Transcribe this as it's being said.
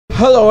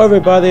Hello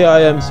everybody,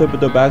 I am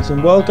SuperDobax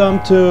and welcome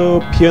to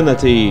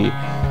PuniTy.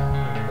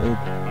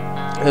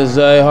 It's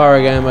a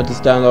horror game I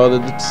just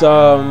downloaded.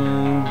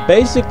 It's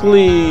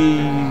basically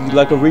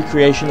like a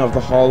recreation of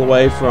the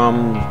hallway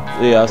from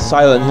the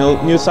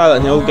new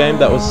Silent Hill game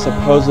that was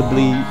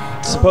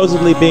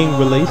supposedly being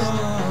released,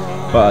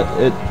 but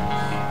it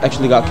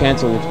actually got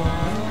cancelled.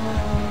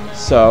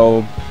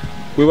 So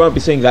we won't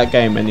be seeing that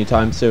game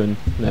anytime soon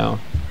now.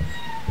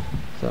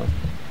 So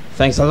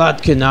thanks a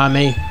lot,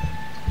 Konami.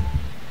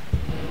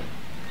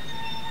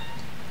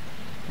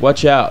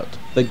 Watch out.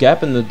 The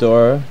gap in the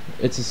door,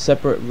 it's a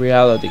separate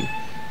reality.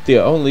 The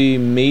only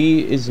me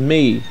is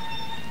me.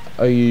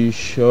 Are you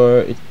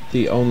sure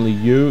the only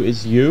you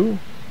is you?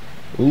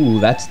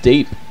 Ooh, that's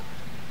deep.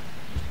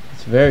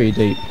 It's very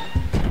deep.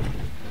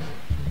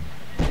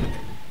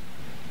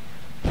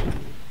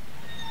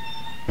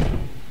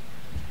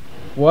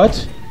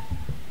 What?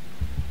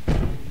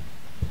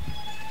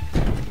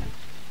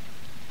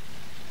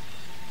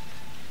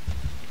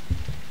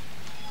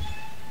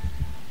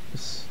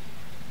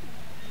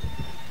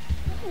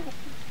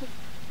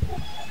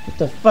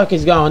 What the fuck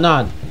is going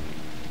on?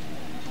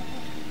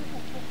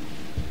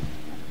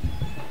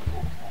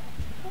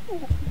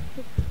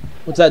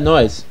 What's that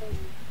noise?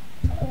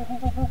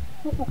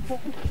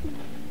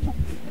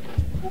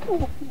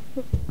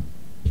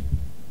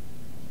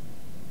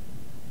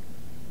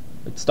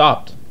 It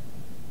stopped.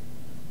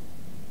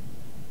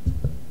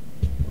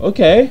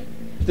 Okay.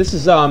 This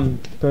is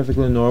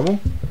perfectly normal.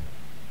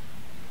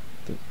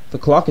 The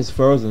clock is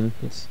frozen.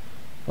 It's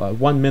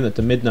 1 minute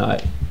to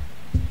midnight.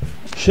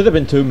 Should have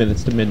been 2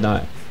 minutes to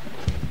midnight.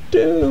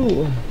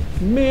 2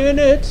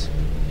 minutes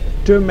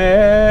to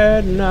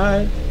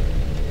midnight.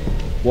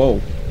 Whoa.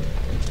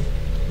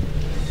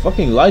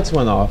 Fucking lights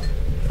went off.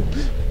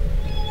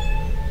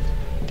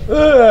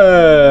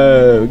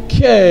 Okay,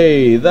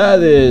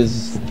 that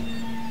is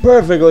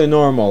perfectly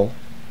normal.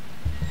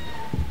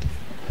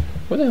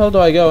 Where the hell do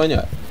I go in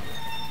here?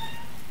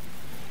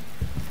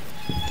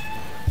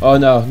 Oh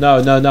no,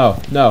 no, no, no,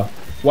 no.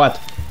 What?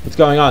 What's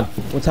going on?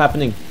 What's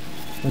happening?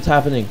 What's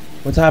happening?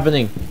 What's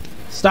happening?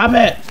 Stop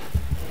it!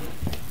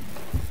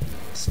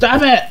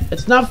 Stop it!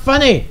 It's not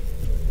funny!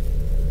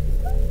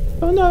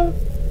 Oh no.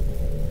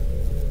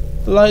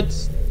 The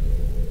lights.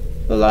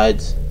 The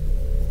lights.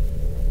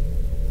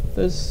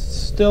 There's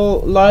still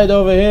light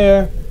over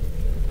here.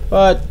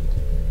 But...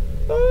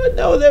 oh,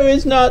 no, there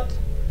is not.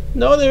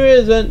 No, there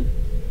isn't.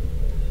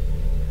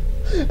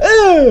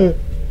 Ugh!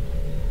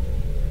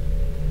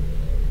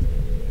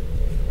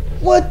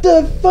 What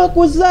the fuck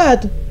was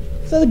that?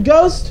 Is that a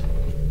ghost?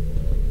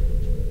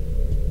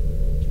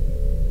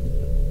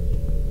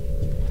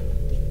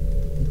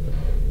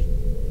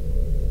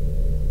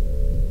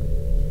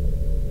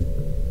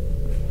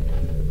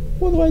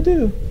 What do I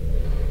do?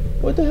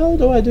 What the hell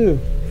do I do?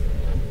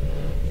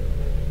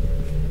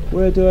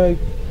 Where do I...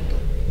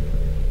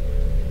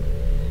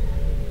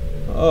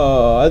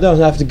 oh, I don't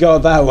have to go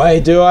that way,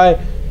 do I?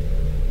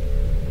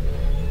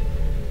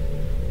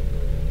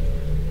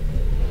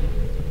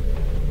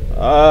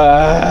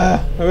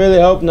 I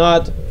really hope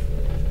not.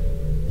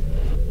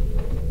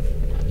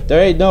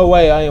 There ain't no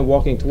way I am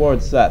walking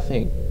towards that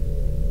thing.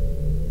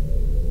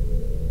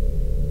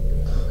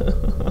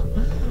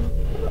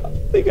 I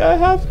think I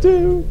have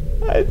to.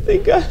 I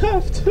think I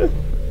have to.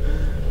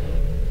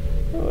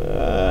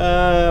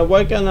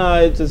 Why can't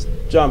I just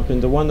jump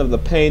into one of the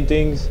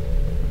paintings?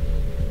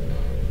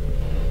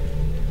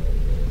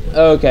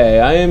 Okay,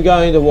 I am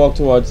going to walk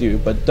towards you,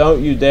 but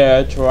don't you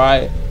dare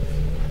try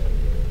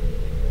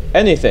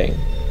anything.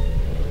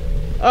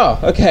 Oh,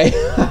 okay.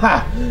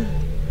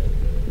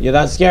 You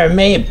don't scare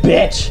me,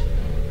 bitch.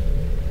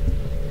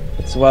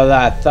 That's what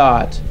I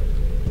thought.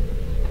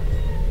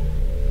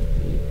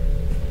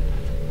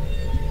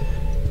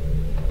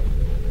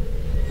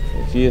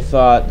 If you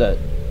thought that...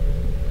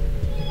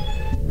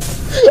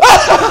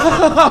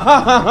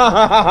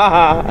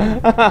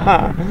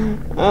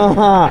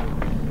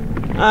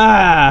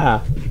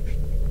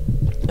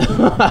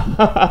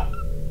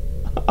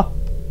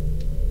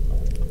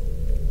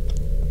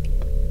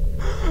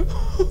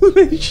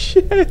 Holy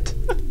shit.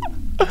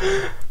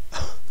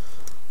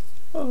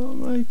 Oh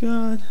my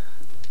god.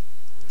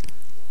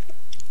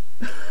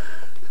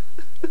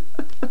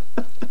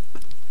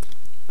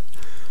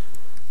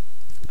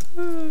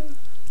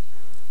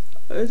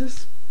 I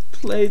just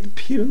played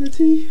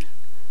PuniTy.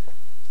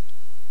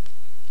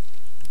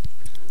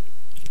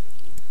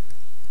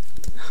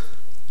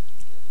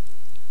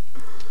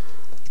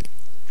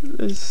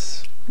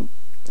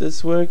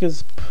 This work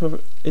is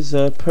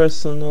a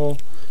personal,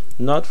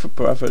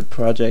 not-for-profit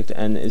project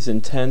and is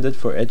intended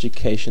for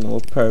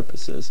educational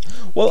purposes.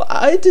 Well,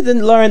 I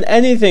didn't learn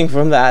anything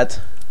from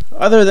that,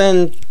 other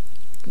than,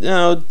 you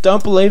know,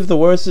 don't believe the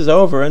worst is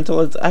over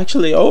until it's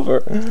actually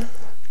over.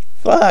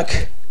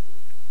 Fuck.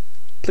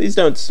 Please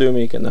don't sue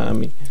me,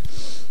 Konami.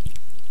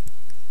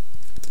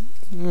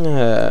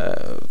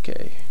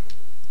 Okay.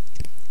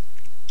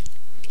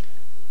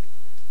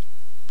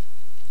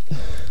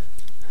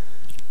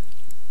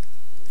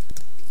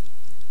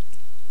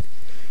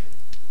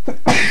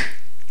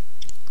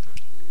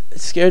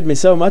 scared me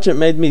so much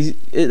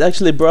it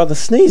actually brought a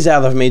sneeze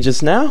out of me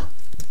just now.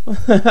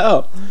 What the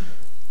hell?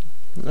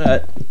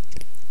 Alright.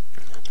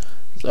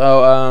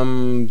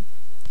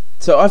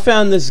 So I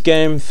found this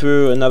game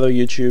through another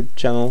YouTube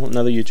channel,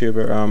 another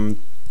YouTuber,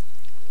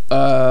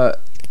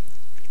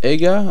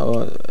 Ega,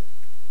 or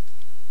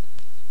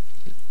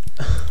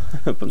I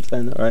hope I'm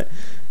saying that right,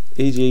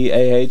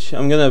 EGAH.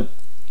 I'm gonna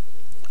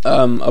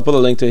I'll put a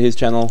link to his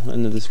channel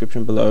in the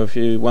description below if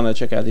you want to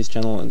check out his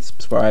channel and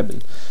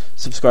subscribe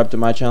to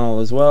my channel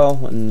as well.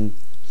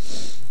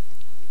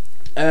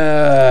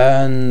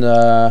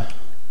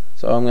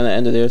 So I'm gonna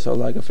end it here. So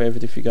like a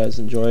favorite if you guys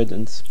enjoyed,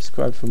 and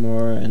subscribe for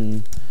more,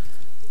 and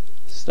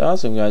stay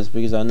awesome, guys,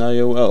 because I know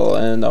you will.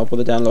 And I'll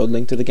put a download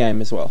link to the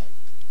game as well,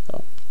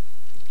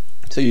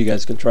 so you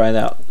guys can try it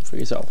out for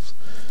yourselves.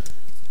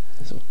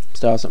 So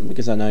stay awesome,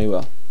 because I know you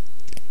will.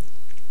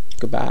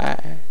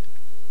 Goodbye.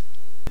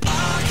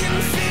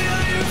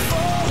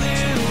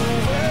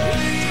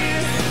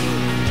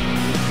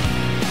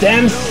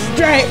 Damn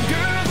straight.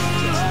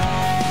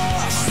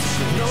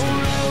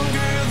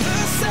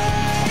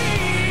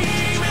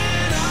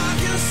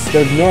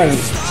 They're ignoring me.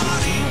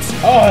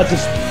 Oh,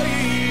 just.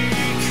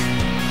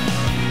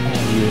 Oh,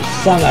 you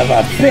son of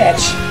a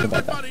bitch!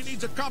 Everybody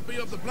needs a copy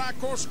of the Black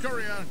Horse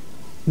Courier.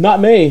 Not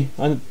me,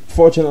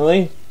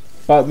 unfortunately.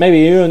 But maybe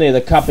you need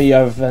a copy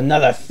of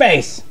Another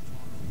Face.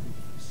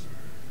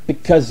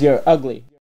 Because you're ugly.